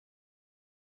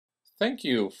Thank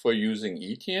you for using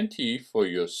ET&T for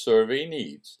your survey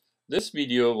needs. This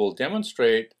video will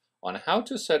demonstrate on how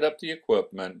to set up the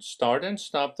equipment, start and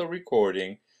stop the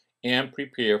recording, and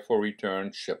prepare for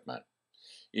return shipment.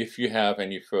 If you have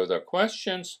any further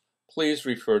questions, please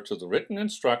refer to the written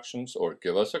instructions or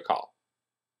give us a call.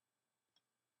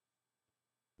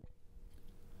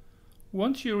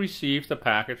 Once you receive the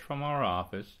package from our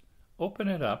office, open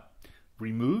it up,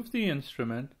 remove the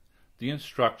instrument, the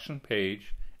instruction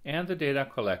page, and the data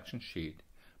collection sheet.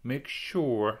 Make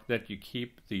sure that you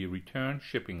keep the return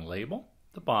shipping label,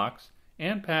 the box,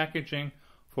 and packaging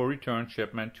for return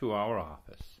shipment to our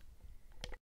office.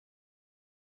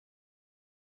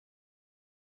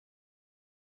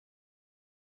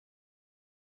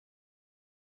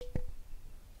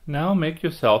 Now make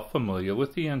yourself familiar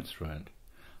with the instrument.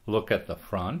 Look at the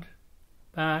front,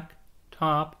 back,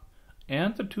 top,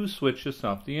 and the two switches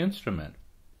of the instrument.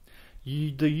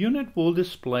 The unit will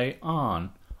display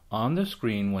on the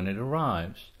screen when it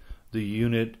arrives. The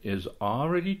unit is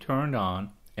already turned on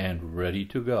and ready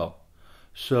to go.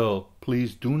 So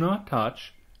please do not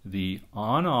touch the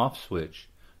on-off switch.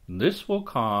 This will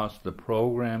cause the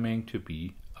programming to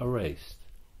be erased.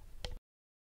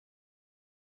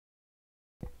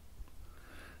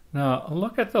 Now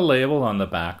look at the label on the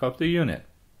back of the unit.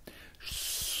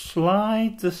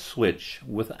 Slide the switch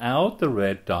without the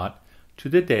red dot to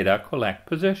the data collect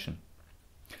position.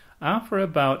 After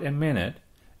about a minute,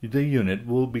 the unit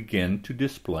will begin to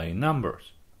display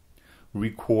numbers.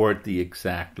 Record the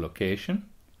exact location,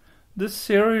 the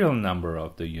serial number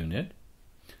of the unit,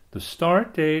 the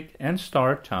start date and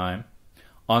start time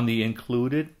on the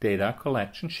included data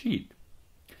collection sheet.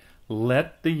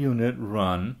 Let the unit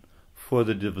run for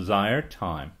the desired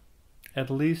time, at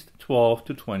least 12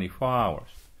 to 24 hours.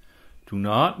 Do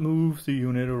not move the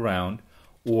unit around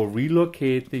or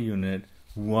relocate the unit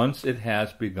once it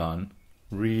has begun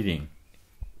reading.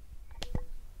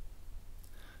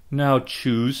 Now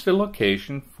choose the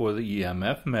location for the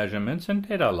EMF measurements and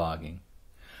data logging.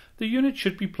 The unit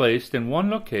should be placed in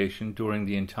one location during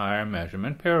the entire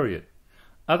measurement period.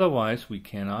 Otherwise, we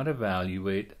cannot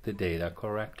evaluate the data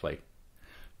correctly.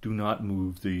 Do not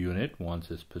move the unit once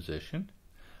it's positioned.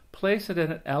 Place it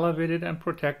in elevated and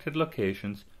protected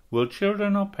locations where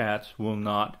children or pets will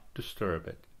not disturb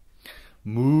it.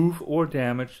 Move or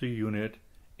damage the unit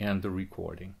and the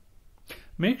recording.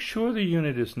 Make sure the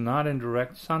unit is not in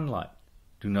direct sunlight.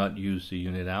 Do not use the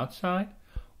unit outside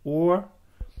or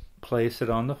place it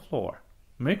on the floor.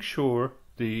 Make sure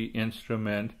the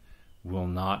instrument will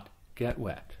not get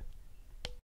wet.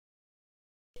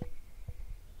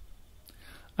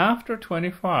 After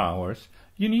 24 hours,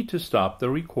 you need to stop the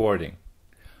recording.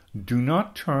 Do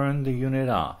not turn the unit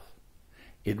off.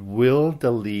 It will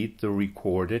delete the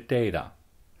recorded data.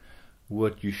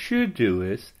 What you should do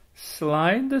is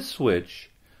slide the switch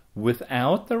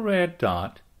without the red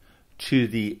dot to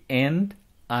the end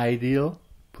ideal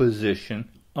position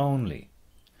only.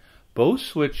 Both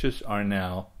switches are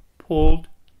now pulled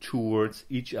towards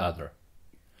each other.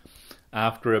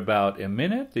 After about a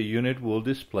minute, the unit will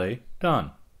display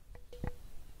done.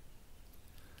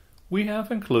 We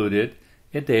have included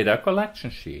a data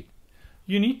collection sheet.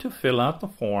 You need to fill out the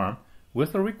form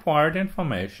with the required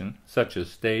information such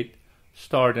as date,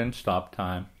 start and stop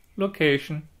time,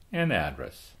 location, and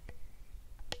address.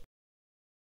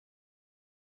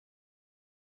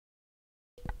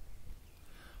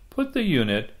 Put the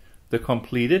unit, the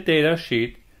completed data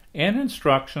sheet, and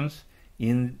instructions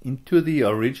into the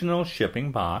original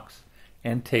shipping box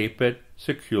and tape it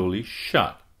securely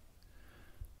shut.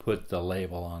 Put the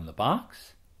label on the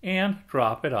box and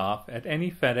drop it off at any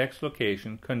FedEx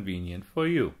location convenient for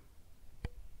you.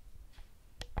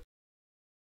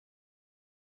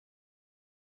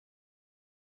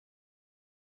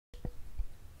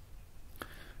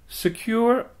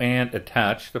 Secure and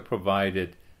attach the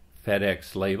provided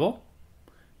FedEx label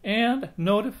and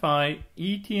notify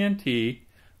ET&T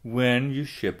when you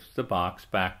ship the box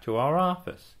back to our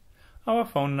office. Our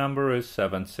phone number is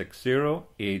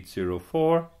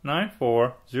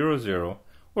 760-804-9400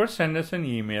 or send us an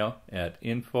email at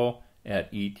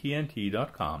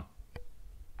info@etnt.com.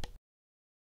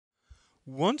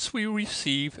 Once we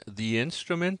receive the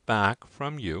instrument back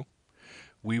from you,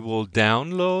 we will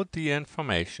download the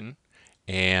information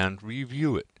and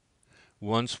review it.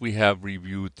 Once we have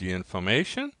reviewed the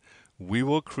information, we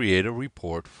will create a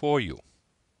report for you.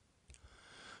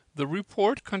 The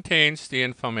report contains the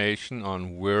information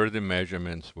on where the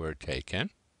measurements were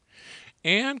taken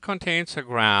and contains a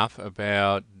graph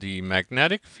about the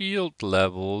magnetic field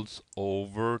levels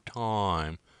over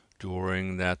time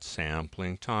during that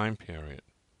sampling time period.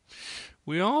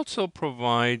 We also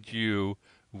provide you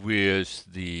with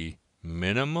the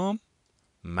minimum,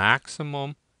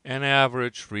 maximum, and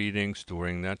average readings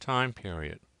during that time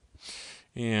period.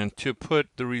 And to put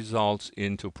the results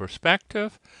into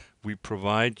perspective, we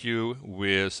provide you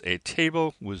with a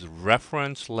table with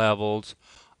reference levels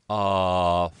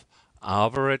of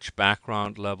average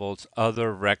background levels,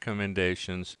 other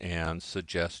recommendations, and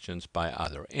suggestions by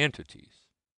other entities.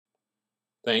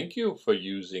 Thank you for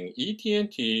using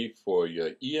ET&T for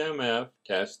your EMF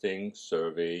testing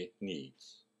survey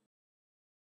needs.